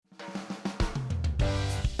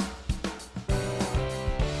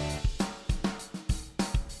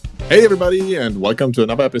Hey everybody, and welcome to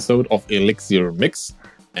another episode of Elixir Mix.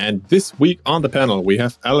 And this week on the panel we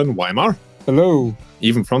have Alan Weimar. Hello.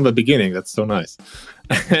 Even from the beginning, that's so nice.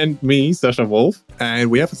 And me, Sasha Wolf. And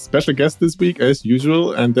we have a special guest this week as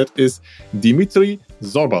usual, and that is Dimitri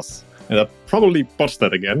Zorbas. And I probably botched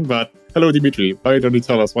that again, but hello Dimitri, why don't you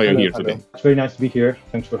tell us why you're here today? It's very nice to be here.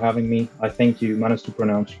 Thanks for having me. I think you managed to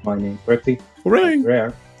pronounce my name correctly. Hooray!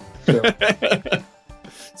 Rare. So.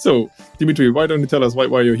 So, Dimitri, why don't you tell us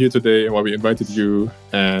why you're here today and why we invited you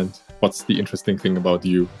and what's the interesting thing about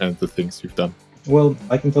you and the things you've done? Well,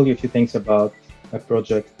 I can tell you a few things about a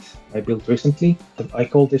project I built recently. I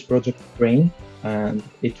call this project Brain, and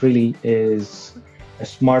it really is a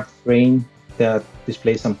smart brain that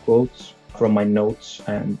displays some quotes from my notes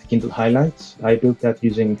and Kindle highlights. I built that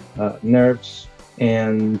using Nerves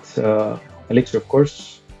and Elixir, of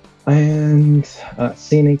course, and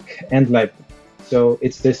Scenic and Live. So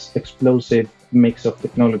it's this explosive mix of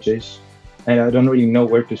technologies. And I don't really know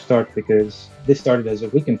where to start because this started as a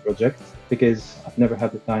weekend project because I've never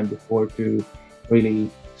had the time before to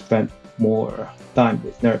really spend more time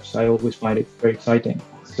with Nerves. I always find it very exciting.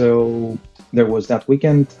 So there was that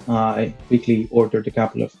weekend. I quickly ordered a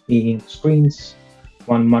couple of e-ink screens,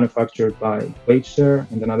 one manufactured by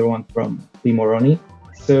Wageshare and another one from P. Moroni.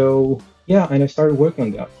 So yeah, and I started working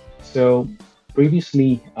on that. So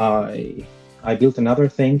previously I built another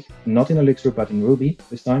thing, not in Elixir, but in Ruby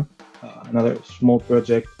this time, another small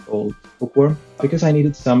project called Bookworm, because I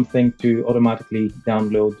needed something to automatically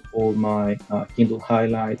download all my Kindle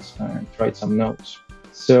highlights and write some notes.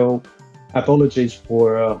 So apologies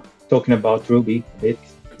for talking about Ruby a bit.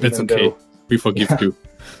 It's okay. We forgive you.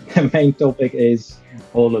 The main topic is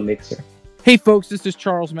all Elixir. Hey folks, this is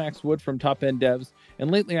Charles Max Wood from Top End Devs,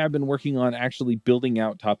 and lately I've been working on actually building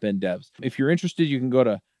out Top End Devs. If you're interested, you can go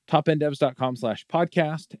to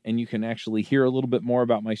topenddevs.com/podcast, and you can actually hear a little bit more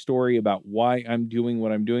about my story about why I'm doing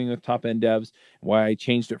what I'm doing with Top End Devs, why I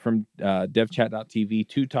changed it from devchat.tv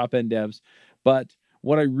to Top End Devs. But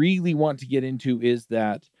what I really want to get into is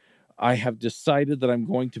that I have decided that I'm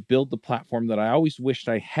going to build the platform that I always wished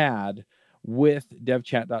I had with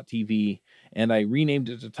devchat.tv, and I renamed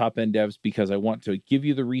it to Top End Devs because I want to give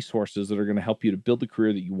you the resources that are going to help you to build the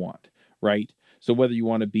career that you want, right? So whether you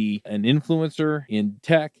want to be an influencer in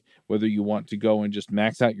tech, whether you want to go and just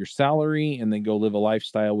max out your salary and then go live a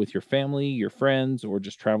lifestyle with your family, your friends, or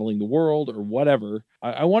just traveling the world or whatever,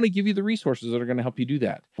 I want to give you the resources that are going to help you do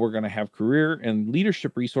that. We're going to have career and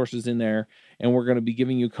leadership resources in there, and we're going to be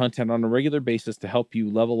giving you content on a regular basis to help you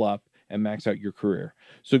level up and max out your career.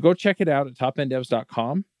 So go check it out at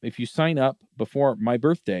topenddevs.com. If you sign up before my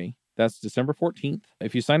birthday, that's December 14th.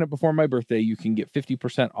 If you sign up before my birthday, you can get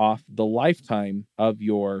 50% off the lifetime of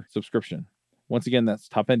your subscription. Once again, that's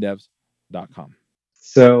topenddevs.com.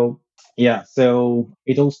 So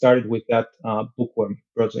it all started with that Bookworm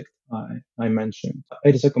project I mentioned.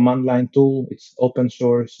 It is a command line tool. It's open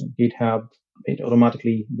source on GitHub. It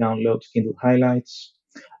automatically downloads Kindle highlights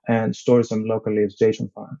and stores them locally as JSON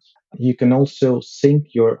files. You can also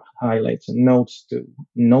sync your highlights and notes to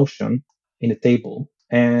Notion in a table.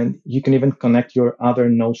 And you can even connect your other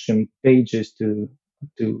Notion pages to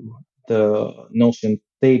the Notion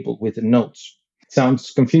table with the notes. It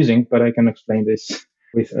sounds confusing, but I can explain this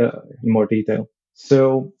with in more detail.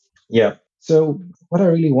 So what I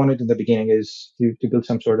really wanted in the beginning is to build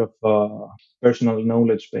some sort of personal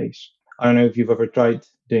knowledge base. I don't know if you've ever tried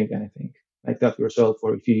doing anything like that yourself,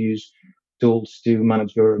 or if you use tools to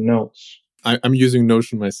manage your notes. I'm using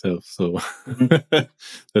Notion myself, so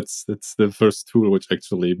that's the first tool which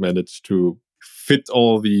actually managed to fit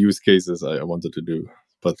all the use cases I wanted to do,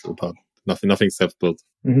 but apart nothing self-built.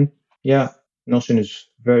 Mm-hmm. Yeah, Notion is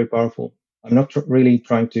very powerful. I'm not really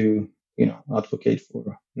trying to advocate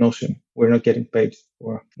for Notion. We're not getting paid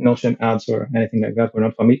for Notion ads or anything like that. We're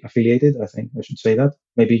not affiliated. I think I should say that.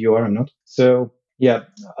 Maybe you are, I'm not. So yeah,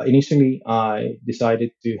 initially I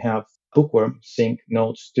decided to have Bookworm sync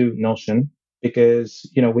notes to Notion because,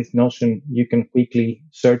 with Notion, you can quickly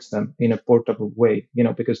search them in a portable way,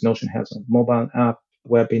 because Notion has a mobile app,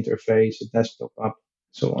 web interface, a desktop app,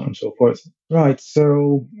 so on and so forth. Right.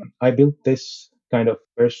 So I built this kind of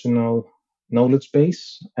personal knowledge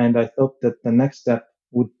base, and I thought that the next step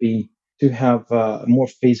would be to have a more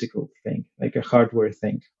physical thing, like a hardware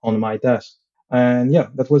thing on my desk. And yeah,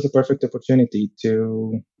 that was a perfect opportunity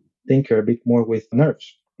to tinker a bit more with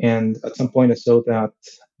Nerves. And at some point, I saw that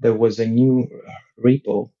there was a new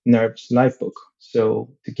repo, Nerves Livebook. So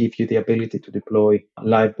to give you the ability to deploy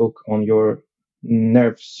Livebook on your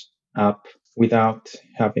Nerves app without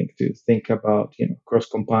having to think about,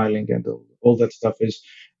 cross-compiling and all that stuff is,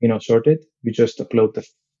 sorted. You just upload the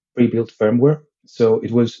pre-built firmware So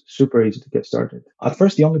it was super easy to get started. At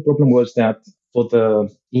first, the only problem was that for the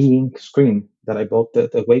e-ink screen that I bought,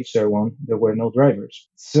 the WaveShare one, there were no drivers.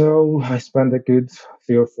 So I spent a good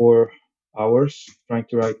 3 or 4 hours trying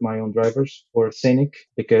to write my own drivers for Scenic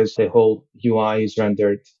because the whole UI is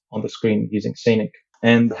rendered on the screen using Scenic.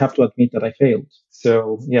 And I have to admit that I failed.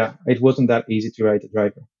 So yeah, it wasn't that easy to write a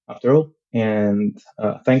driver after all. And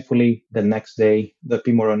thankfully, the next day, the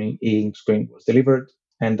Pimoroni e-ink screen was delivered,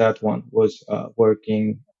 and that one was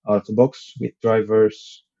working out of the box with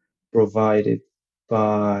drivers provided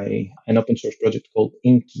by an open source project called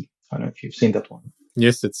Inky. I don't know if you've seen that one.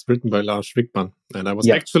 Yes, it's written by Lars Wigman. And I was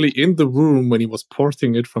Yeah. actually in the room when he was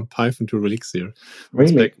porting it from Python to Elixir.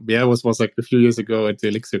 Really? It was like a few years ago at the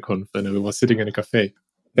Elixir Conf, and we were sitting in a cafe.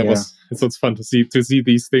 It's fun to see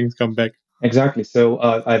these things come back. Exactly. So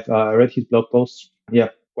I've read his blog posts. Yeah,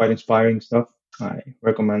 quite inspiring stuff. I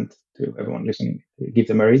recommend to everyone listening to give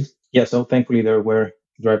them a read. Yeah, so thankfully there were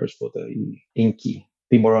drivers for the Inky,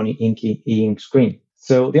 Pimoroni Inky e-ink screen.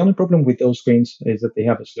 So the only problem with those screens is that they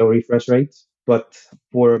have a slow refresh rate. But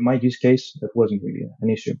for my use case, that wasn't really an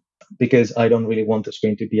issue because I don't really want the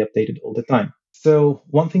screen to be updated all the time. So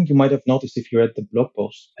one thing you might have noticed if you read the blog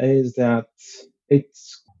post is that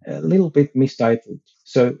it's a little bit mistitled.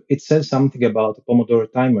 So it says something about a Pomodoro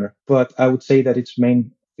timer, but I would say that its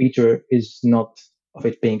main feature is not of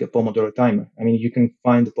it being a Pomodoro timer. I mean, you can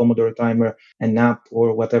find the Pomodoro timer, an app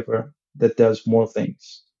or whatever that does more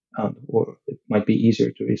things, or it might be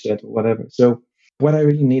easier to reset or whatever. So what I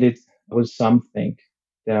really needed was something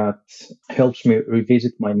that helps me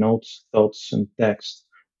revisit my notes, thoughts, and text,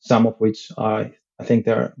 some of which I think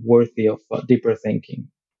they're worthy of deeper thinking.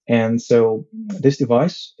 And so this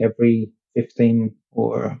device, every 15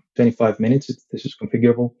 or 25 minutes, this is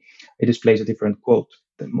configurable, it displays a different quote.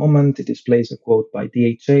 The moment it displays a quote by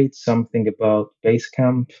DHA, it's something about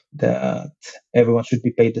Basecamp that everyone should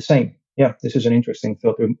be paid the same. Yeah, this is an interesting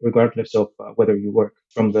thought, regardless of whether you work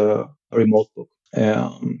from the remote book.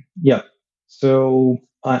 So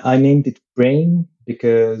I named it Brain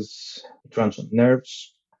because it runs on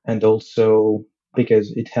nerves and also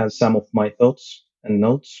because it has some of my thoughts and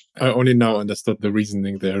notes. I only now understood the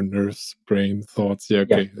reasoning there. Nerves, brain, thoughts. Yeah,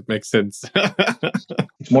 okay. It makes sense.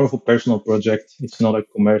 It's more of a personal project. It's not a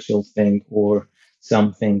commercial thing or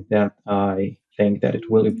something that I think that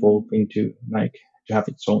it will evolve into, like to have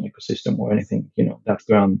its own ecosystem or anything, that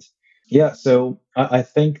grand. Yeah, so I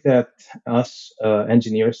think that us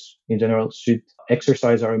engineers in general should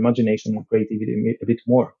exercise our imagination and creativity a bit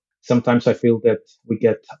more. Sometimes I feel that we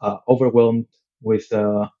get overwhelmed with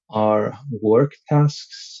our work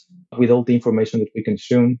tasks, with all the information that we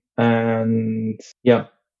consume. And yeah,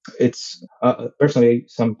 it's personally,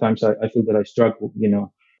 sometimes I feel that I struggle,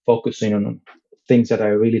 focusing on things that I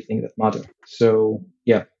really think that matter. So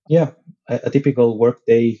yeah, a typical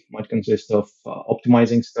workday might consist of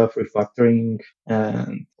optimizing stuff, refactoring,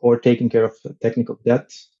 and or taking care of technical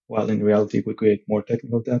debt. While in reality, we create more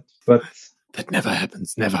technical debt. But that never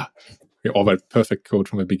happens. Never. We all write perfect code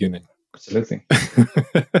from the beginning. Absolutely.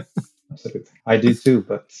 Absolutely. I do too,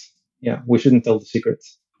 but yeah, we shouldn't tell the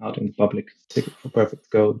secrets out in the public. Secret for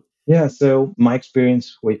perfect code. Yeah, so my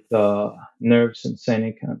experience with Nerves and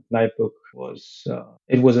Scenic and Livebook was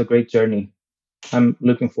it was a great journey. I'm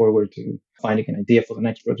looking forward to finding an idea for the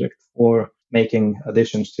next project or making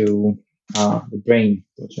additions to the Brain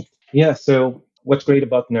project. Yeah, so what's great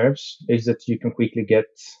about Nerves is that you can quickly get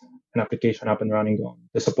an application up and running on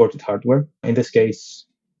the supported hardware. In this case,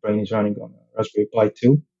 Brain is running on a Raspberry Pi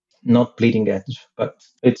 2, not bleeding edge, but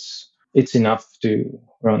it's enough to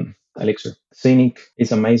run Elixir. Scenic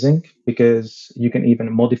is amazing because you can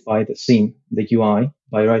even modify the scene, the UI,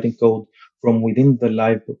 by writing code from within the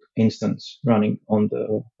Livebook instance running on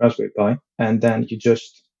the Raspberry Pi. And then you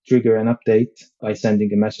just trigger an update by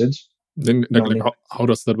sending a message. Then how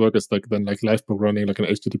does that work? Is like Livebook running like an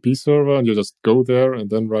HTTP server and you just go there and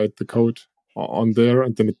then write the code on there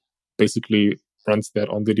and then it basically runs that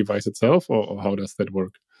on the device itself, or how does that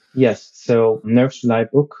work? Yes. So Nerves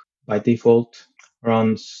Livebook by default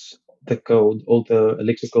runs the code, all the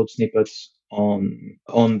Elixir code snippets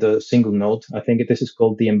on the single node. I think this is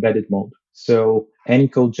called the embedded mode. So any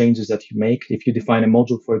code changes that you make, if you define a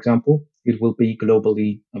module, for example, it will be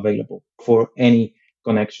globally available for any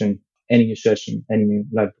connection, any new session, any new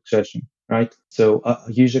Livebook session, right? So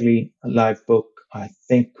usually a Livebook, I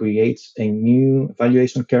think, creates a new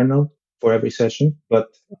evaluation kernel for every session, but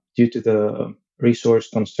due to the resource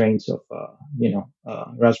constraints of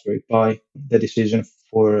Raspberry Pi, the decision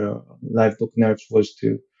for Livebook Nerves was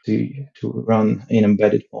to to run in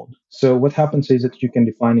embedded mode. So what happens is that you can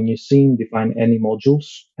define a new scene, define any modules,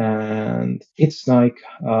 and it's like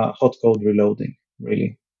hot code reloading,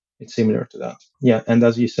 really. It's similar to that. Yeah, and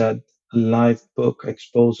as you said, Livebook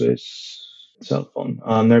exposes itself on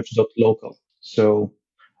nerves.local, so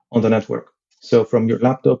on the network. So from your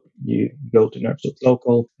laptop, you go to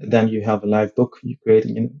nerves.local, then you have a Livebook, you create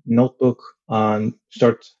a notebook and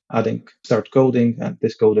start coding, and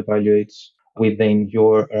this code evaluates within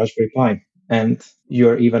your Raspberry Pi. And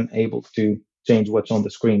you're even able to change what's on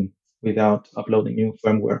the screen without uploading new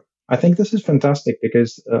firmware. I think this is fantastic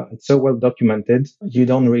because it's so well documented. You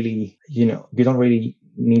don't really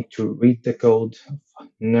need to read the code of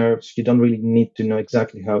Nerves. You don't really need to know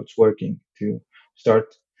exactly how it's working to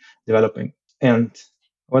start developing. And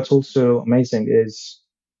what's also amazing is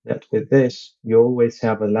that with this, you always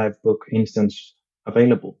have a Livebook instance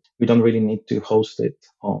available. You don't really need to host it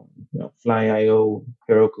on Fly.io,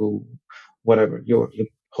 Heroku, whatever, your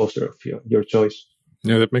hoster of your choice.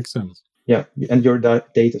 Yeah, that makes sense. Yeah, and your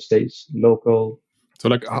data stays local. So,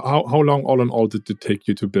 like, how long, all in all, did it take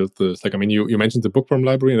you to build this? Like, I mean, you mentioned the Bookworm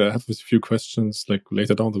library, and I have a few questions, like,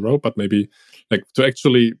 later down the road, but maybe, like, to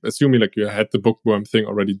actually, assuming, like, you had the Bookworm thing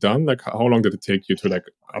already done, like, how long did it take you to, like,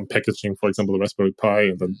 unpackaging, for example, the Raspberry Pi,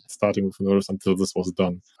 and then starting with Nerves until this was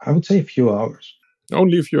done? I would say a few hours.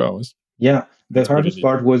 Only a few hours? Yeah, the hardest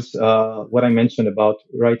part was what I mentioned about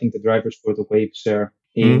writing the drivers for the WaveShare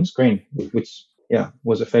in screen, which,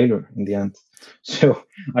 was a failure in the end. So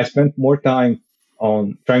I spent more time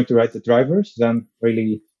on trying to write the drivers than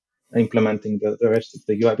really implementing the rest of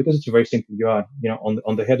the UI, because it's a very simple UI.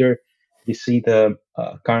 On the header, you see the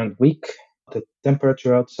current week, the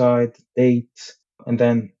temperature outside, date, and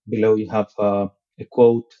then below you have a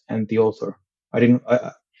quote and the author.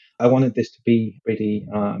 I wanted this to be pretty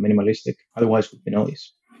minimalistic, otherwise it would be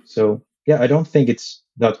noise. So I don't think it's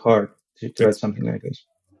that hard to write something like this.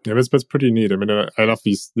 Yeah, that's pretty neat. I mean, I love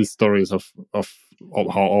these stories of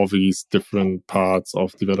how all these different parts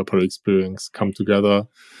of developer experience come together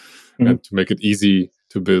and to make it easy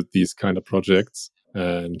to build these kind of projects.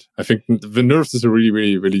 And I think the Nerves is a really,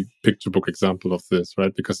 really, really picture book example of this,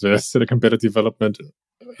 right? Because there's still embedded development,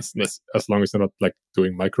 as long as they're not like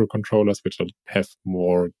doing microcontrollers, which have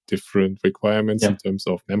more different requirements in terms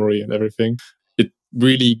of memory and everything. It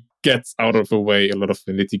really gets out of the way a lot of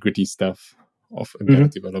the nitty-gritty stuff of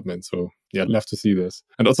embedded development. So I'd love to see this.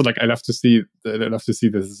 And also, like, I love to see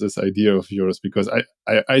this idea of yours, because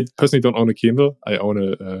I personally don't own a Kindle. I own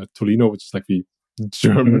a Tolino, which is like the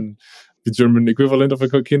German equivalent of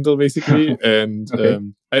a Kindle, basically. And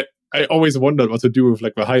I always wondered what to do with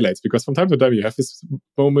like the highlights, because from time to time you have these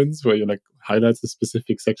moments where you like highlight a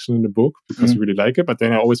specific section in the book because you really like it. But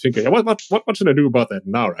then I always think, what should I do about that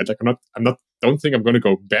now? Right? Like don't think I'm going to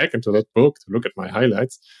go back into that book to look at my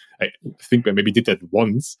highlights. I think I maybe did that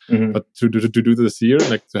once, but to do this here,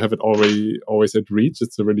 like to have it always at reach,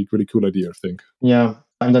 it's a really, really cool idea, I think. Yeah.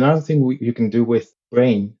 And another thing you can do with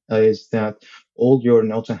Brain is that all your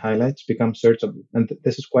notes and highlights become searchable. And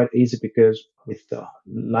this is quite easy because with the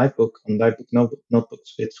Livebook and Livebook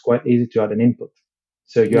notebooks, it's quite easy to add an input.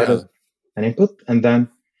 So you add an input, and then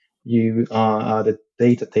you add a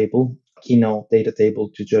data table, Keynote data table,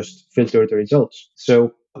 to just filter the results.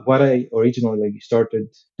 So what I originally started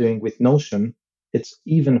doing with Notion, it's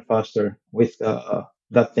even faster with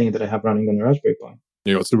that thing that I have running on the Raspberry Pi.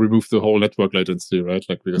 You also remove the whole network latency, right?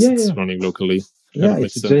 Like, because it's running locally. Yeah,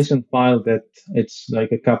 it's a JSON file that it's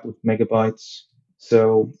like a couple of megabytes.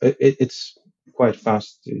 So it's quite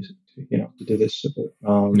fast to do this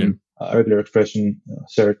regular expression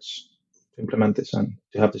search to implement this and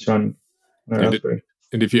to have this running on a Raspberry.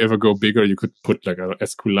 And if you ever go bigger, you could put like a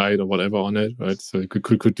SQLite or whatever on it, right? So you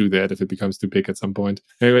could do that if it becomes too big at some point.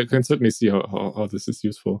 Anyway, I can certainly see how this is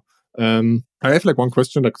useful. I have like one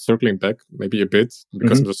question, like circling back maybe a bit,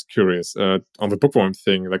 because I'm just curious on the Bookworm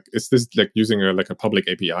thing. Like, is this like using a public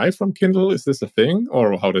API from Kindle? Is this a thing,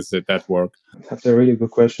 or how does that work? That's a really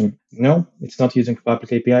good question. No, it's not using a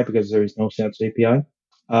public API because there is no such API.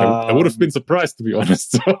 I would have been surprised, to be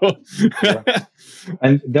honest.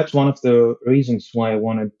 And that's one of the reasons why I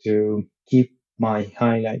wanted to keep my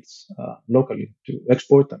highlights locally, to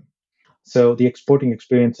export them. So the exporting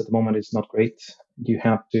experience at the moment is not great. You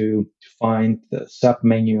have to find the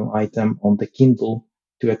sub-menu item on the Kindle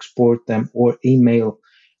to export them, or email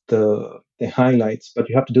the highlights, but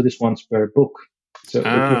you have to do this once per book. So if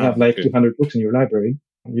you have 200 books in your library,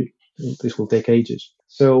 this will take ages.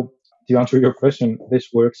 So to answer your question, this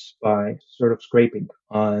works by sort of scraping.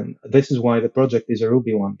 And this is why the project is a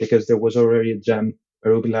Ruby one, because there was already a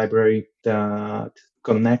Ruby library that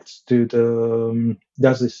connects to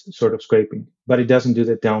does this sort of scraping, but it doesn't do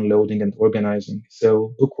the downloading and organizing.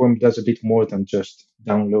 So Bookworm does a bit more than just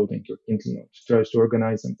downloading your Kindle notes. It tries to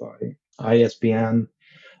organize them by ISBN,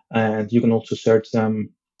 and you can also search them.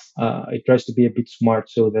 It tries to be a bit smart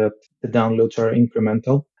so that the downloads are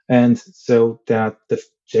incremental, and so that the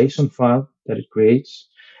JSON file that it creates,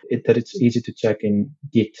 that it's easy to check in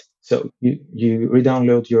Git. So you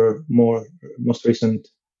re-download your most recent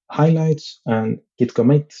highlights and Git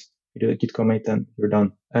commit. You do a Git commit and you're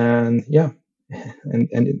done. And yeah,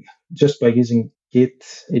 and just by using Git,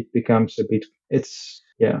 it becomes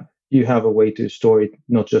you have a way to store it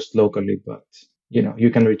not just locally, but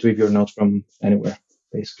you can retrieve your notes from anywhere,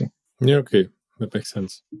 basically. Yeah, okay, that makes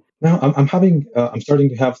sense. Now I'm starting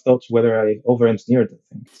to have thoughts whether I over-engineered the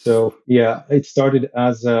thing. So yeah, it started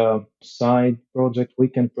as a side project,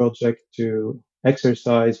 weekend project to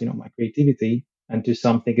exercise, my creativity and do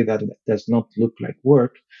something that does not look like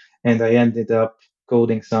work. And I ended up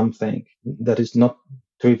coding something that is not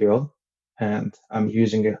trivial, and I'm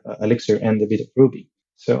using Elixir and a bit of Ruby.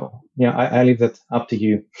 So yeah, I leave that up to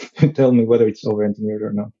you to tell me whether it's over-engineered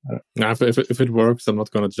or not. Now, if it works, I'm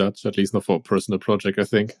not going to judge, at least not for a personal project, I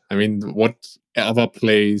think. I mean, what other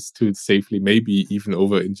place to safely maybe even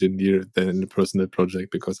over-engineer than a personal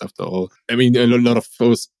project? Because after all, I mean, a lot of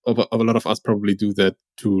us probably do that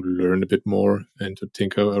to learn a bit more and to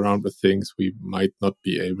tinker around with things we might not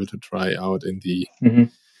be able to try out in the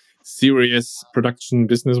serious production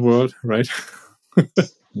business world, right?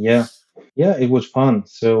 Yeah, it was fun.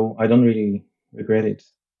 So I don't really regret it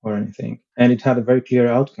or anything. And it had a very clear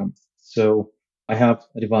outcome. So I have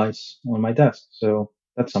a device on my desk. So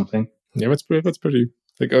that's something. Yeah, that's pretty.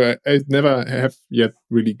 Like I never have yet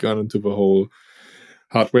really gone into the whole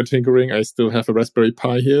hardware tinkering. I still have a Raspberry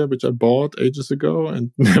Pi here, which I bought ages ago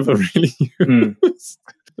and never really used.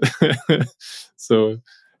 So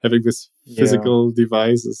having this physical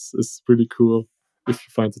device is pretty cool if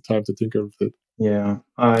you find the time to tinker with it. Yeah,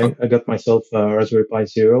 I got myself a Raspberry Pi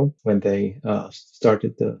Zero when they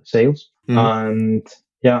started the sales. And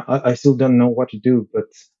yeah, I still don't know what to do, but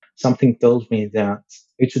something tells me that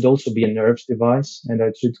it should also be a nerves device and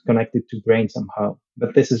I should connect it to brain somehow.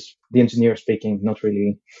 But this is the engineer speaking, not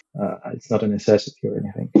really, it's not a necessity or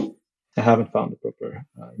anything. I haven't found the proper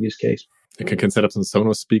use case. You can set up some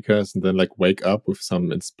Sonos speakers and then wake up with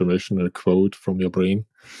some inspirational quote from your brain.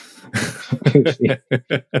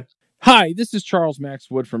 Hi, this is Charles Max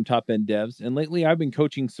Wood from Top End Devs, and lately I've been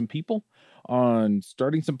coaching some people on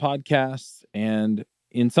starting some podcasts and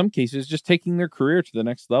in some cases just taking their career to the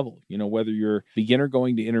next level. Whether you're beginner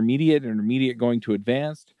going to intermediate going to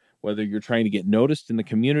advanced, whether you're trying to get noticed in the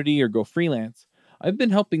community or go freelance, I've been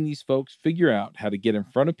helping these folks figure out how to get in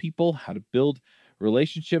front of people, how to build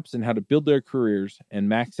relationships, and how to build their careers and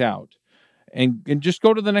max out and just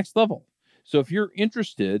go to the next level. So if you're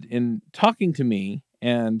interested in talking to me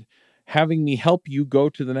and having me help you go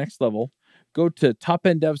to the next level, go to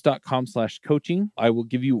topenddevs.com/coaching. I will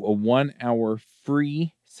give you a 1-hour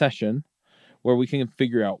free session where we can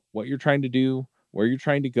figure out what you're trying to do, where you're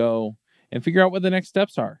trying to go, and figure out what the next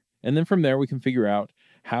steps are. And then from there, we can figure out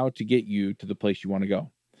how to get you to the place you want to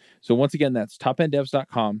go. So once again, that's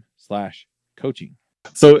topenddevs.com/coaching.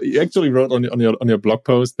 So you actually wrote on your blog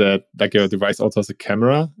post that your device also has a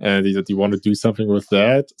camera and that you want to do something with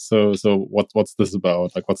that. So what's this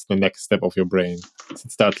about? What's the next step of your brain? Does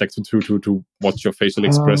it start to watch your facial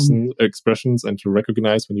expressions and to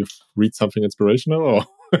recognize when you read something inspirational, or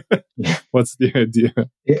what's the idea?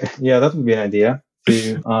 Yeah, that would be an idea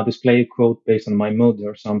to display a quote based on my mood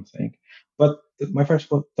or something. But my first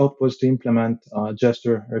thought was to implement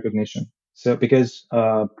gesture recognition. So because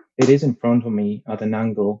it is in front of me at an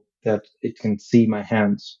angle that it can see my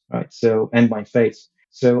hands, right? So, and my face.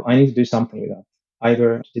 So I need to do something with that,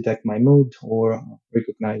 either to detect my mood or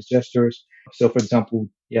recognize gestures. So for example,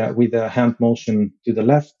 with a hand motion to the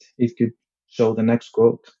left, it could show the next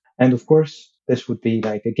quote. And of course, this would be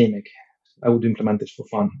like a gimmick. I would implement this for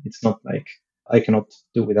fun. It's not like I cannot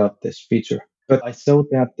do without this feature. But I saw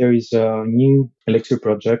that there is a new Elixir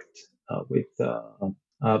project with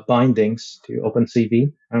bindings to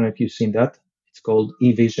OpenCV. I don't know if you've seen that. It's called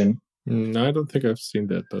eVision. No, I don't think I've seen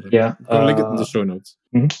that, but I'll link it in the show notes.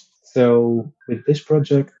 Mm-hmm. So with this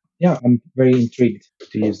project, I'm very intrigued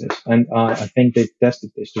to use this. And I think they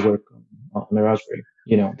tested this to work on the Raspberry,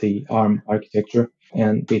 the ARM architecture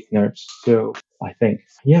and with nerves. So I think,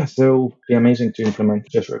 so it'd be amazing to implement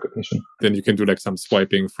gesture recognition. Then you can do some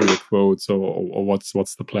swiping through the quotes or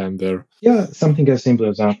what's the plan there? Yeah, something as simple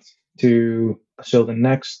as that, to show the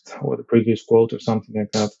next or the previous quote or something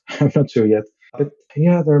like that. I'm not sure yet. But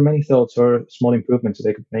yeah, there are many thoughts or small improvements that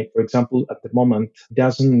they could make. For example, at the moment, it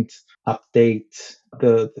doesn't update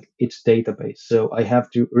its database. So I have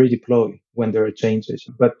to redeploy when there are changes.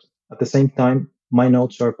 But at the same time, my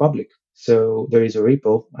notes are public. So there is a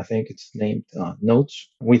repo, I think it's named Notes,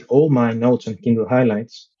 with all my notes and Kindle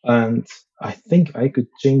highlights. And I think I could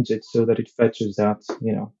change it so that it fetches that,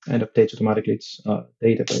 and updates automatically its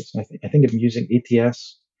database. I think I'm using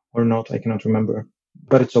ETS or not, I cannot remember.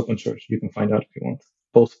 But it's open source. You can find out if you want.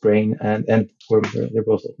 Both Brain and Bookworm, they're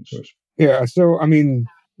both open source. Yeah, so I mean,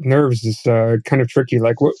 Nerves is kind of tricky.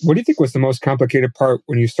 Like, what do you think was the most complicated part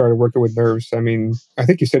when you started working with Nerves? I mean, I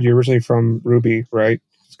think you said you're originally from Ruby, right?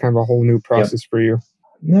 It's kind of a whole new process for you.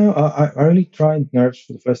 No, I really tried Nerves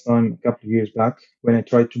for the first time a couple of years back when I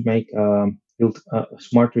tried to build a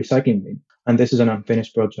smart recycling bin. And this is an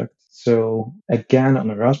unfinished project. So again, on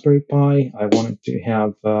a Raspberry Pi, I wanted to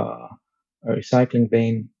have a recycling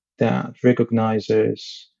bin that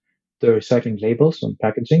recognizes the recycling labels on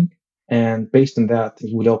packaging. And based on that,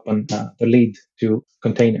 it would open the lid to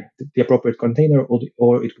container, the appropriate container,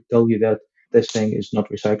 or it would tell you that this thing is not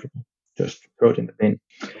recyclable. Just throw it in the bin.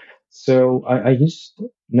 So I used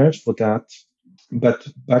Nerves for that. But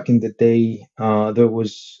back in the day, there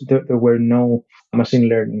were no machine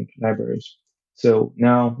learning libraries. So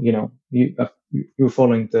now, you're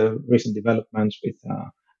following the recent developments with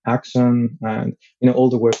Axon and all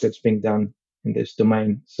the work that's being done in this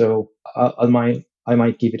domain. So I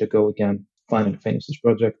might give it a go again, finally finish this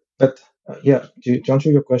project. But to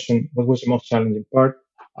answer your question, what was the most challenging part?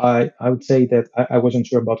 I would say that I wasn't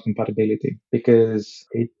sure about compatibility because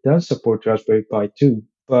it does support Raspberry Pi 2,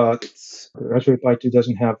 but Raspberry Pi 2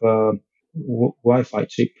 doesn't have a Wi-Fi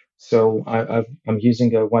chip. So I'm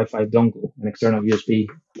using a Wi-Fi dongle, an external USB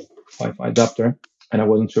Wi-Fi adapter, and I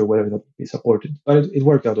wasn't sure whether that would be supported. But it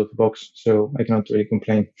worked out of the box, so I cannot really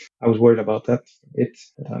complain. I was worried about that a bit,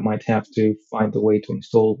 that I might have to find a way to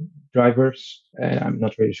install drivers, and I'm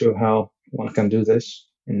not really sure how one can do this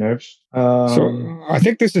in Nerves. So I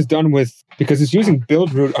think this is done because it's using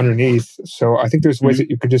Buildroot underneath, so I think there's ways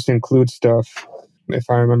that you could just include stuff, if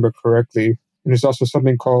I remember correctly. And there's also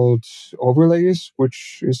something called overlays,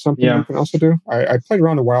 which is something you can also do. I played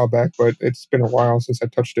around a while back, but it's been a while since I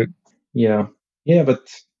touched it. Yeah, but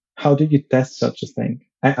how do you test such a thing?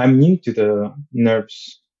 I'm new to the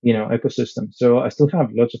Nerves, ecosystem, so I still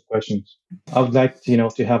have lots of questions. I would like,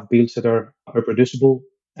 to have builds that are reproducible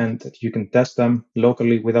and that you can test them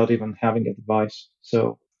locally without even having a device.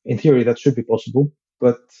 So in theory, that should be possible.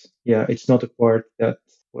 But yeah, it's not a part that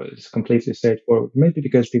was completely straightforward. Maybe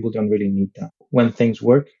because people don't really need that. When things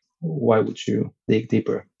work, why would you dig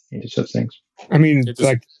deeper into such things? I mean,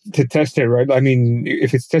 like to test it, right? I mean,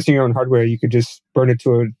 if it's testing your own hardware, you could just burn it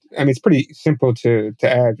it's pretty simple to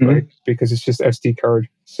add, right? Because it's just SD card.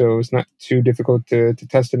 So it's not too difficult to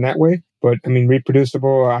test in that way. But I mean,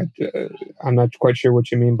 reproducible, I'm not quite sure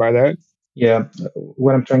what you mean by that. Yeah,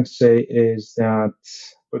 what I'm trying to say is that,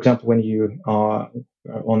 for example, when you are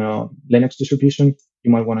on a Linux distribution,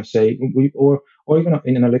 you might want to say, or even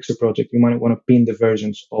in an Elixir project, you might want to pin the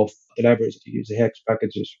versions of the libraries that you use, the hex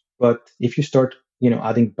packages. But if you start,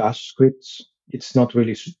 adding bash scripts, it's not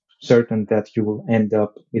really certain that you will end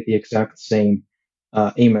up with the exact same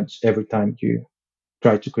image every time you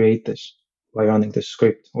try to create this by running the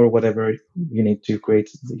script or whatever you need to create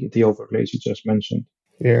the overlays you just mentioned.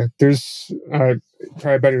 Yeah, there's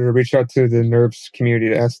probably better to reach out to the Nerves community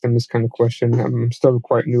to ask them this kind of question. I'm still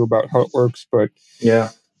quite new about how it works, but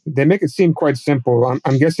they make it seem quite simple.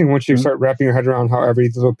 I'm guessing once you start wrapping your head around how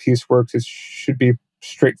every little piece works, it should be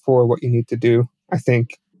straightforward what you need to do, I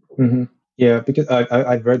think. Yeah, because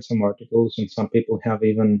I've read some articles and some people have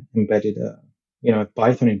even embedded a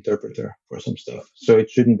Python interpreter for some stuff. So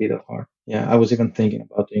it shouldn't be that hard. Yeah, I was even thinking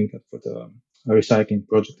about doing that for the recycling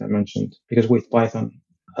project I mentioned, because with Python,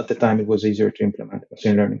 at the time, it was easier to implement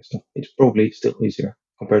machine learning stuff. It's probably still easier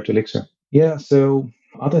compared to Elixir. Yeah, so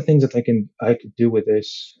other things that I could do with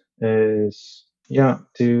this is,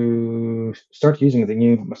 to start using the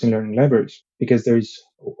new machine learning libraries, because there's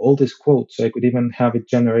all these quotes. I could even have it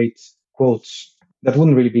generate quotes that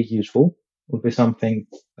wouldn't really be useful. It would be something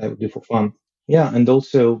I would do for fun. Yeah, and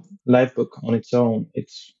also Livebook on its own,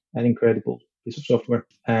 it's an incredible piece of software.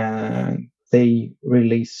 And they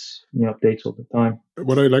release new updates all the time.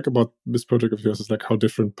 What I like about this project of yours is like how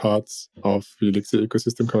different parts of the Elixir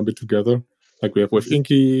ecosystem can be together. Like we have with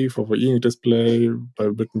Inky for the e-ink display,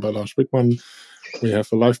 written by Lars Wickman. we have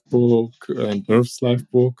a live book and Nerves live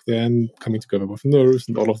book, then coming together with Nerves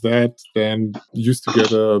and all of that, then used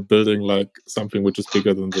together building like something which is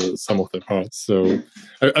bigger than the sum of their parts. So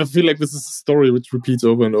I feel like this is a story which repeats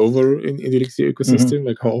over and over in the Elixir ecosystem,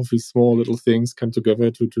 like how all these small little things come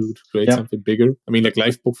together to create something bigger. I mean, like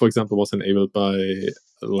Livebook, for example, was enabled by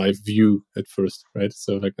Live View at first, right?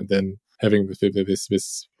 So like, and then having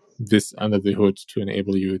this under the hood to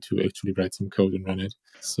enable you to actually write some code and run it.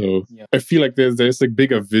 So I feel like there's a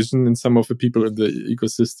bigger vision in some of the people in the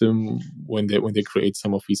ecosystem when they create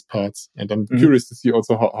some of these parts. And I'm curious to see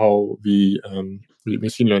also how the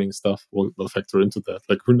machine learning stuff will factor into that.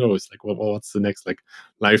 Like, who knows? Like, what's the next? Like,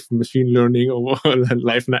 live machine learning or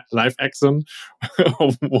live Axon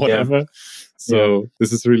or whatever. So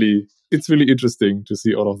this is it's really interesting to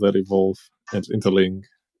see all of that evolve and interlink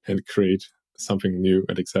and create something new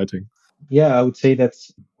and exciting. Yeah, I would say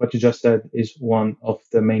that's what you just said is one of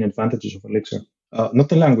the main advantages of Elixir. Not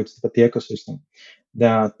the language, but the ecosystem.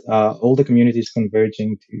 That all the communities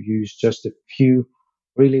converging to use just a few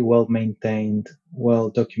really well-maintained,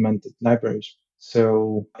 well-documented libraries.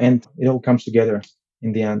 So, and it all comes together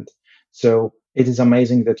in the end. So it is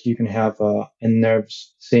amazing that you can have a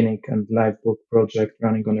Nerves, Cynic, and Livebook project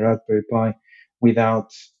running on a Raspberry Pi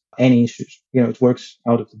without any issues. It works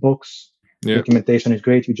out of the box. Yeah. Documentation is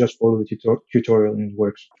great. You just follow the tutorial and it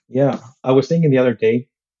works. Yeah. I was thinking the other day,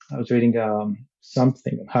 I was reading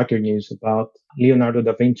something on Hacker News about Leonardo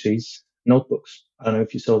da Vinci's notebooks. I don't know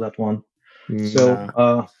if you saw that one.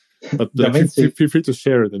 So, but feel free to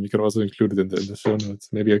share it, and we can also include it in the show notes.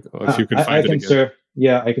 Maybe if you can find it again.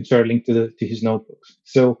 I can share a link to his notebooks.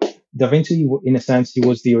 So Da Vinci, in a sense, he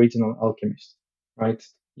was the original alchemist, right?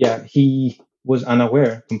 Yeah, he was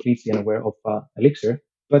completely unaware of Elixir.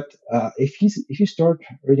 But if you start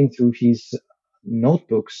reading through his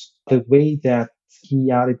notebooks, the way that he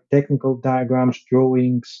added technical diagrams,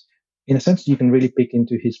 drawings, in a sense, you can really pick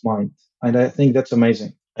into his mind. And I think that's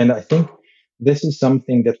amazing. And I think this is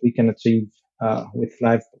something that we can achieve with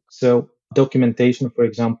Livebook. So documentation, for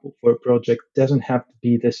example, for a project doesn't have to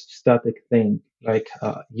be this static thing like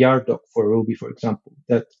Yardoc for Ruby, for example,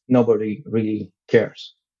 that nobody really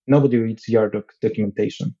cares. Nobody reads Yardoc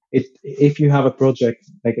documentation. If you have a project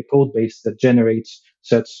like a code base that generates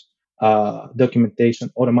such documentation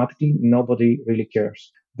automatically, nobody really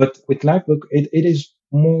cares. But with Livebook, it is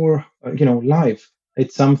more, live.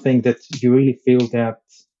 It's something that you really feel that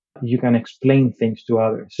you can explain things to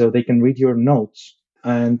others, so they can read your notes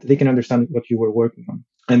and they can understand what you were working on.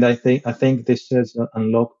 And I think this has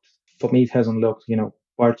unlocked, for me, it has unlocked,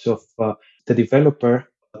 parts of the developer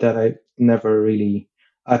that I've never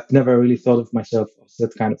really thought of myself as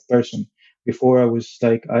that kind of person. Before I was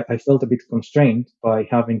like, I felt a bit constrained by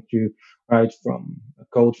having to write from a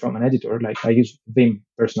code from an editor. Like I use Vim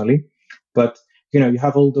personally, but you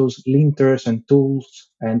have all those linters and tools,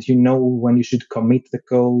 and when you should commit the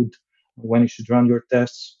code, when you should run your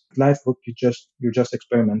tests. Livebook, you're just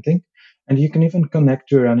experimenting, and you can even connect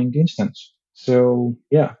to a running instance. So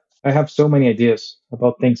yeah, I have so many ideas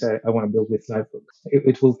about things I want to build with Livebook.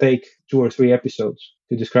 It will take 2 or 3 episodes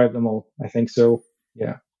to describe them all, I think. So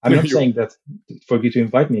yeah, I'm not saying that for you to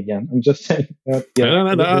invite me again. I'm just saying that.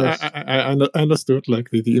 Yeah, no, I understood. Like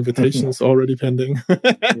the invitation is already pending.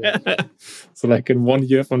 So like in 1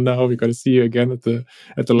 year from now, we're going to see you again at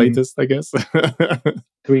the latest, I guess.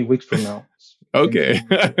 3 weeks from now. Okay,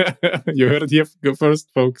 you heard it here first,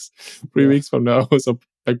 folks. 3 weeks from now, so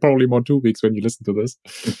like probably more 2 weeks when you listen to this.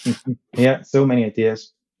 Yeah, so many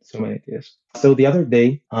ideas. So the other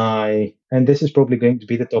day, and this is probably going to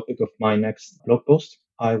be the topic of my next blog post,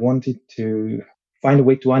 I wanted to find a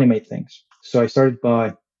way to animate things. So I started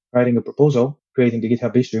by writing a proposal, creating the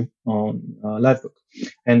GitHub issue on Livebook.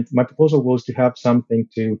 And my proposal was to have something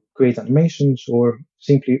to create animations or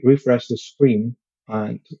simply refresh the screen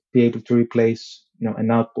and be able to replace,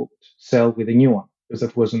 an output cell with a new one, because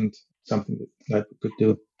that wasn't something that Livebook could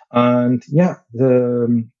do. And yeah,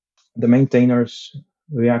 the maintainers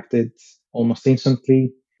reacted almost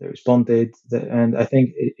instantly. They responded, and I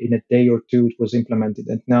think in a day or 2 it was implemented.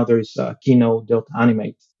 And now there is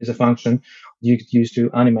Kino.animate is a function you could use to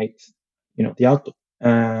animate, the output.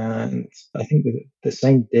 And I think the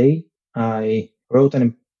same day I wrote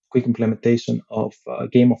a quick implementation of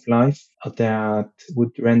Game of Life that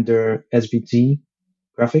would render SVG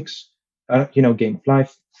graphics. Game of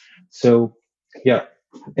Life. So yeah,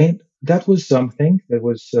 and that was something that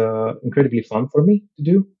was incredibly fun for me to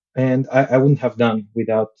do. And I wouldn't have done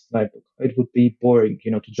without Livebook. It would be boring,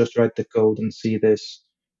 to just write the code and see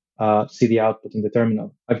the output in the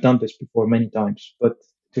terminal. I've done this before many times, but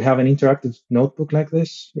to have an interactive notebook like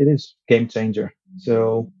this, it is game changer.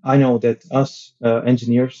 So I know that us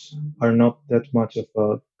engineers are not that much of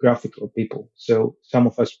a graphical people. So some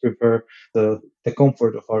of us prefer the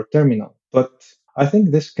comfort of our terminal. But I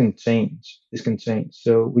think this can change.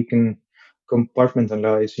 So we can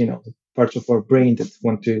compartmentalize, the parts of our brain that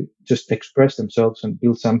want to just express themselves and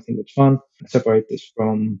build something that's fun, separate this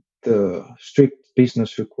from the strict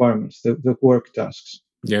business requirements, the work tasks.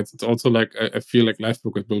 Yeah, it's also like I feel like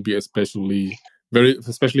Livebook will be especially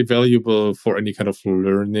valuable for any kind of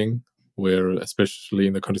learning, where especially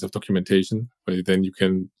in the context of documentation, where then you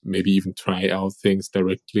can maybe even try out things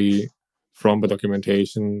directly from the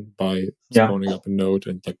documentation by spawning up a node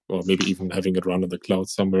and or maybe even having it run in the cloud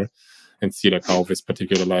somewhere and see how this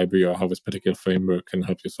particular library or how this particular framework can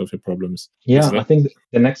help you solve your problems. Yeah, I think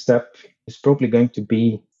the next step is probably going to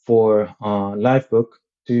be for Livebook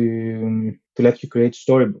to let you create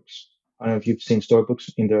storybooks. I don't know if you've seen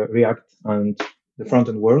storybooks in the React and the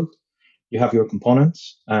front-end world. You have your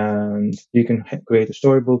components and you can create a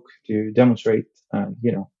storybook to demonstrate and,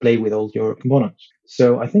 play with all your components.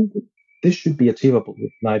 So I think this should be achievable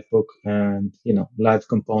with Livebook and, live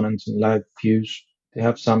components and live views to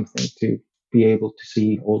have something to be able to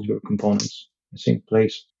see all your components in the same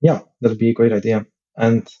place. Yeah, that would be a great idea.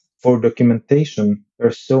 And for documentation, there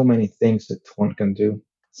are so many things that one can do.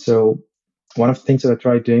 So one of the things that I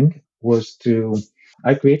tried doing was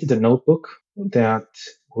I created a notebook that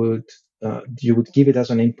you would give it as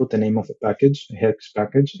an input the name of a package, a hex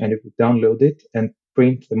package, and it would download it and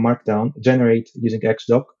print the markdown, generate using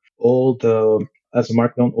Xdoc all the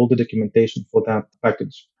documentation for that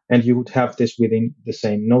package. And you would have this within the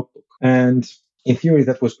same notebook. And in theory,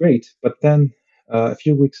 that was great. But then a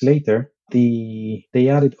few weeks later, they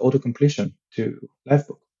added autocompletion to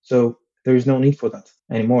Livebook. So there is no need for that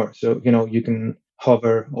anymore. So, you can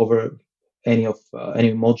hover over any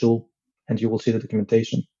module and you will see the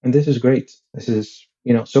documentation. And this is great. This is,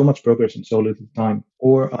 so much progress in so little time.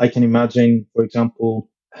 Or I can imagine, for example,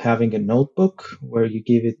 having a notebook where you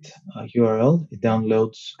give it a URL, it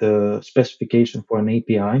downloads the specification for an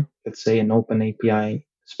API, let's say an open API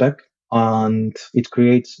spec, and it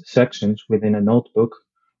creates sections within a notebook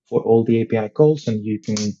for all the API calls, and you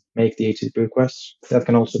can make the HTTP requests. That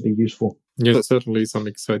can also be useful. Yeah, there's certainly some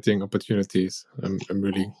exciting opportunities. I'm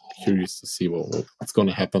really curious to see what's going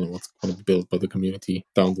to happen and what's going to be built by the community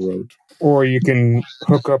down the road. Or you can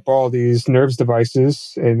hook up all these Nerves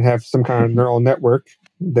devices and have some kind of neural network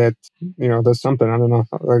that, does something. I don't know.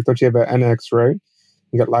 Like, don't you have an NX, right?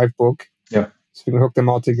 You got Livebook. Yeah. So you can hook them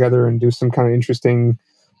all together and do some kind of interesting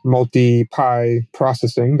multi-pi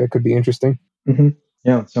processing that could be interesting. Mm-hmm.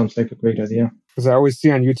 Yeah, it sounds like a great idea. Because I always see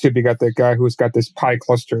on YouTube, you got that guy who's got this Pi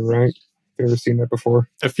cluster, right? Have you ever seen that before?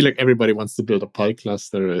 I feel like everybody wants to build a Pi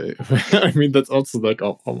cluster. I mean, that's also like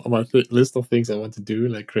on my list of things I want to do,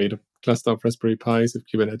 like create a cluster of Raspberry Pis with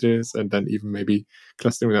Kubernetes, and then even maybe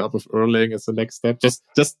clustering it up with Erlang as the next step, just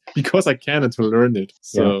because I can and to learn it.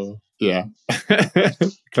 So yeah.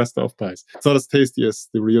 Cluster of Pis. It's not as tasty as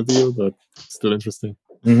the real deal, but still interesting.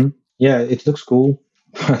 Mm-hmm. Yeah, it looks cool,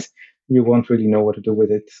 but you won't really know what to do with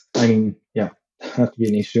it. I mean, that would be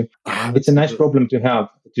an issue. It's a nice problem to have,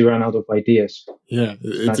 to run out of ideas. Yeah,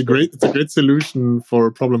 it's a great solution for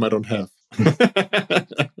a problem I don't have.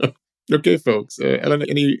 Okay, folks. Alan,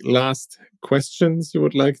 any last questions you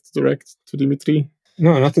would like to direct to Dimitri?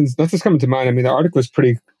 No, nothing's coming to mind. I mean, the article is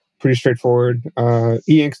pretty straightforward.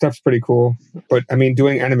 E-ink stuff's pretty cool, but I mean,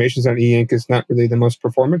 doing animations on E-ink is not really the most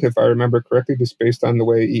performant, if I remember correctly, just based on the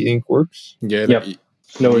way E-ink works. Yeah,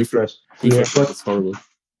 slow refresh. That's horrible.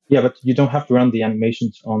 Yeah, but you don't have to run the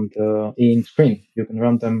animations on the E-ink screen. You can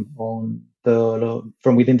run them from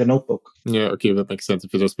within the notebook. Yeah, okay, that makes sense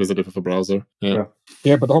if you just visit it with a browser. Yeah,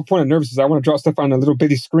 but the whole point of Nerves is I want to draw stuff on a little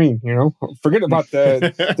bitty screen, Forget about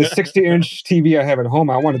the 60-inch TV I have at home.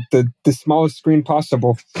 I want the smallest screen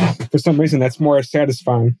possible. For some reason, that's more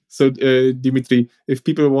satisfying. So, Dimitri, if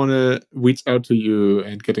people want to reach out to you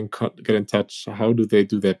and get in touch, how do they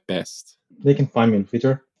do that best? They can find me on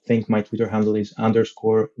Twitter. I think my Twitter handle is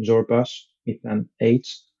 _Zorbas with an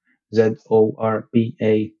H, ZORBASH,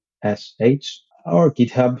 or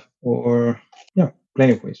GitHub, or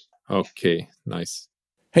plenty of ways. Okay, nice.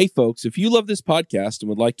 Hey folks, if you love this podcast and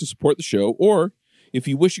would like to support the show, or if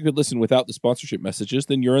you wish you could listen without the sponsorship messages,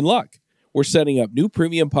 then you're in luck. We're setting up new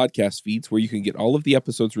premium podcast feeds where you can get all of the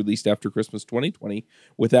episodes released after Christmas 2020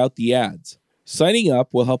 without the ads. Signing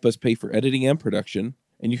up will help us pay for editing and production,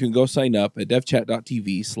 and you can go sign up at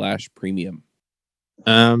devchat.tv/premium.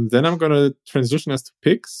 Then I'm going to transition us to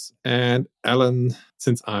picks. And Alan,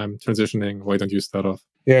 since I'm transitioning, why don't you start off?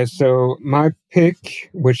 Yeah, so my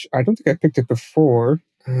pick, which I don't think I picked it before,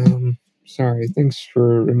 Sorry, thanks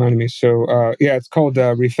for reminding me. So, it's called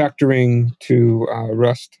Refactoring to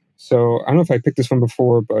Rust. So I don't know if I picked this one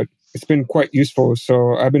before, but it's been quite useful.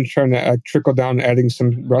 So I've been trying to trickle down adding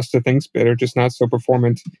some Rust to things that are just not so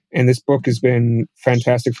performant. And this book has been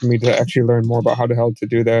fantastic for me to actually learn more about how the hell to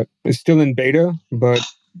do that. It's still in beta, but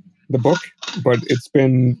it's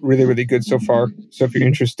been really, really good so far. So if you're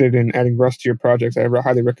interested in adding Rust to your projects, I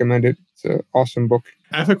highly recommend it. It's an awesome book.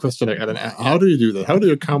 I have a question, Alan. How do you do that? How do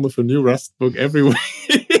you come with a new Rust book every week?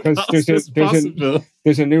 Because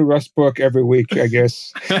there's a new Rust book every week, I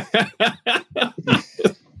guess.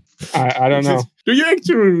 I don't know. Do you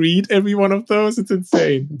actually read every one of those? It's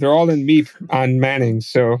insane. They're all in Meep on Manning,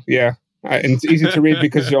 so yeah. And it's easy to read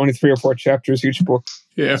because there are only 3 or 4 chapters each book.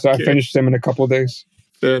 Yeah. So I finished them in a couple of days.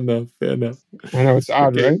 Fair enough. I know it's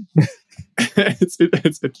odd, right?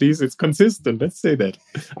 it's at least it's consistent. Let's say that.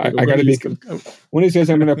 I gotta be. When he says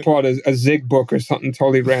I'm gonna pull out a Zig book or something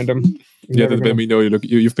totally random. Then we know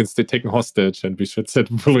you've been taken hostage, and we should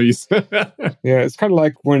set police. Yeah, it's kind of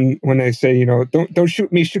like when they say, don't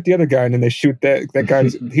shoot me, shoot the other guy, and then they shoot that guy.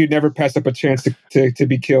 He'd never pass up a chance to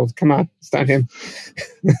be killed. Come on, it's not him.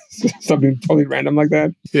 Something totally random like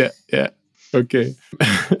that. Yeah. Okay.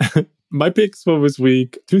 My picks for this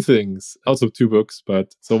week, 2 things, also 2 books,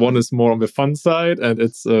 so one is more on the fun side, and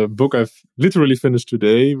it's a book I've literally finished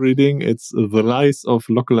today reading. It's The Lies of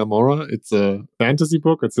Locke Lamora. It's a fantasy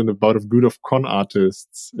book. It's about a group of con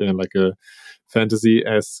artists in like a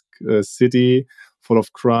fantasy-esque city full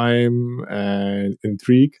of crime and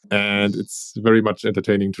intrigue, and it's very much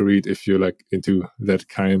entertaining to read if you're like into that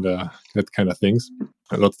kind of things.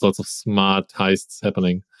 And lots of smart heists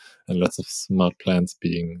happening, and lots of smart plans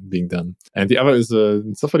being done. And the other is a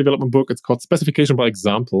software development book. It's called Specification by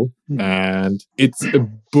Example. And it's a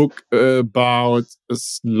book about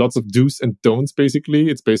lots of do's and don'ts, basically.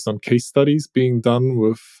 It's based on case studies being done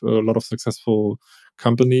with a lot of successful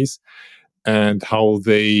companies and how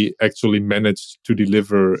they actually managed to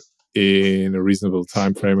deliver in a reasonable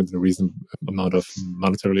time frame and a reasonable amount of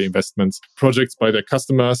monetary investments projects by their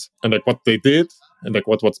customers, and like what they did, and like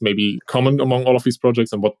what's maybe common among all of these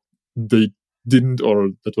projects, and what they didn't, or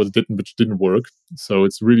that was didn't, which didn't work. So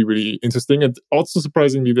it's really, really interesting. And also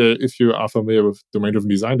surprisingly, if you are familiar with domain-driven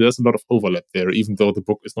design, there's a lot of overlap there, even though the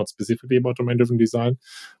book is not specifically about domain-driven design.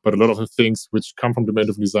 But a lot of the things which come from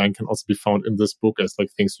domain-driven design can also be found in this book as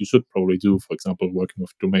like things you should probably do. For example, working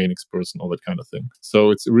with domain experts and all that kind of thing.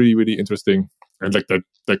 So it's really, really interesting. And like that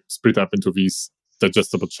split up into these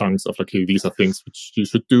digestible chunks of like, hey, these are things which you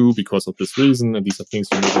should do because of this reason, and these are things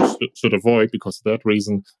you really should avoid because of that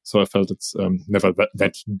reason. So I felt it's never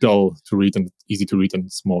that dull to read and easy to read in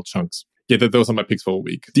small chunks. Yeah, those are my picks for a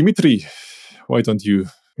week. Dimitri, why don't you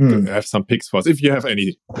have some picks for us? If you have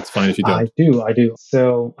any, it's fine if you don't. I do.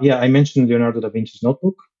 So yeah, I mentioned Leonardo da Vinci's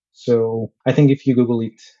notebook. So I think if you Google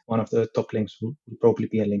it, one of the top links will probably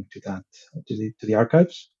be a link to that, to the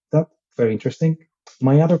archives. That's very interesting.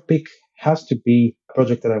 My other pick has to be a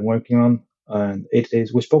project that I'm working on, and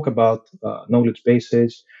we spoke about knowledge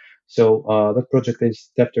bases. So that project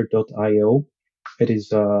is Defter.io. It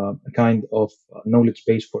is a kind of knowledge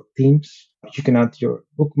base for teams. You can add your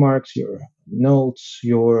bookmarks, your notes,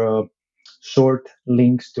 your short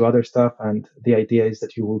links to other stuff, and the idea is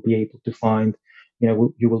that you will be able to find,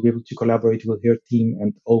 you will be able to collaborate with your team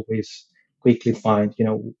and always quickly find,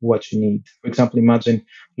 what you need. For example, imagine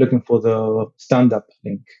looking for the stand-up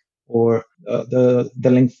link, or the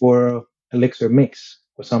link for Elixir Mix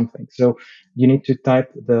or something. So you need to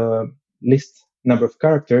type the list number of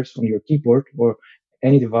characters on your keyboard or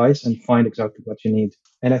any device and find exactly what you need.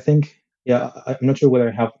 And I think, I'm not sure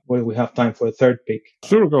whether we have time for a third pick.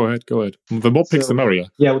 Sure, go ahead. The more picks, the merrier.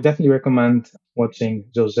 Yeah, I would definitely recommend watching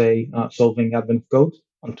Jose solving Advent of Code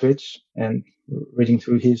on Twitch and reading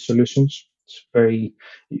through his solutions. It's very,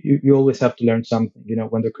 you always have to learn something,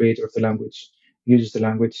 when the creator of the language uses the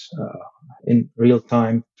language in real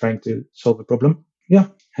time trying to solve a problem. Yeah,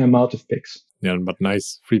 I'm out of picks. Yeah, but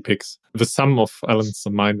nice, 3 picks. The sum of Alan's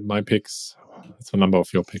and my picks, it's the number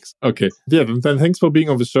of your picks. Okay. Yeah, then thanks for being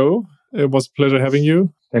on the show. It was a pleasure having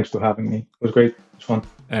you. Thanks for having me. It was great. It was fun.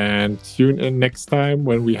 And tune in next time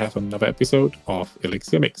when we have another episode of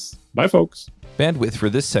Elixir Mix. Bye, folks. Bandwidth for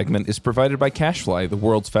this segment is provided by CacheFly, the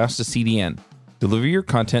world's fastest CDN. Deliver your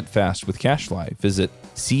content fast with CacheFly. Visit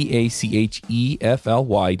CacheFly.com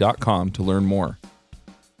to learn more.